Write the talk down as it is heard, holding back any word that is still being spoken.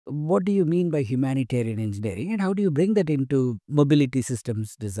what do you mean by humanitarian engineering, and how do you bring that into mobility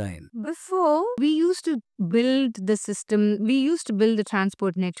systems design? Before, we used to build the system, we used to build the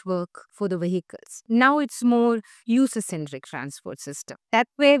transport network for the vehicles. Now it's more user-centric transport system. That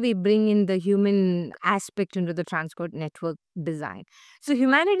way we bring in the human aspect into the transport network design. So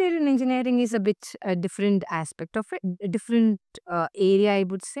humanitarian engineering is a bit a different aspect of it, a different area, I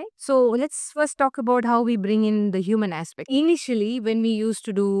would say. So let's first talk about how we bring in the human aspect. Initially, when we used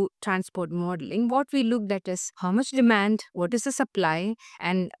to do transport modeling, what we looked at is how much demand, what is the supply,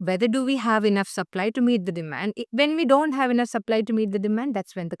 and whether do we have enough supply to meet the demand. When we don't have enough supply to meet the demand,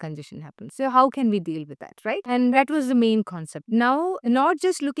 that's when the congestion happens. So how can we deal with that, right? And that was the main concept. Now, not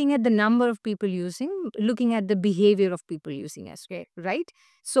just looking at the number of people using, looking at the behavior of people using as well, right?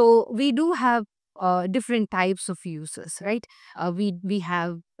 So we do have different types of users, right? We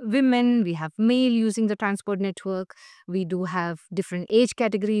have women, we have male using the transport network, we do have different age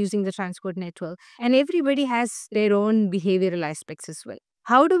category using the transport network, and everybody has their own behavioral aspects as well.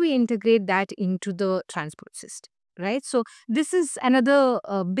 How do we integrate that into the transport system? Right. So, this is another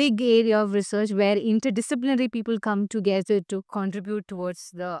big area of research where interdisciplinary people come together to contribute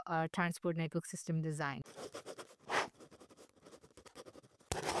towards the transport network system design.